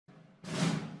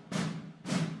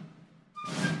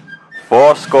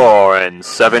Fourscore and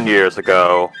 7 years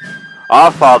ago,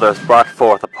 our fathers brought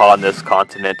forth upon this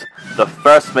continent the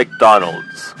first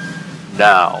McDonald's.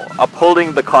 Now,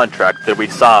 upholding the contract that we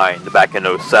signed back in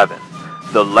 '07,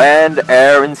 the land,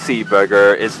 air, and sea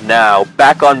burger is now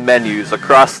back on menus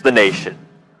across the nation.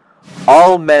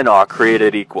 All men are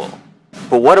created equal.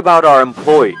 But what about our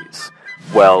employees?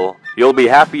 Well, you'll be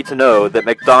happy to know that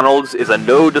McDonald's is a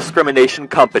no-discrimination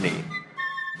company.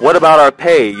 What about our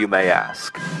pay, you may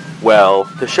ask? Well,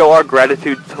 to show our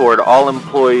gratitude toward all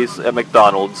employees at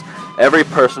McDonald's, every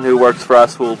person who works for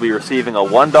us will be receiving a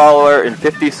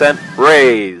 $1.50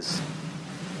 raise.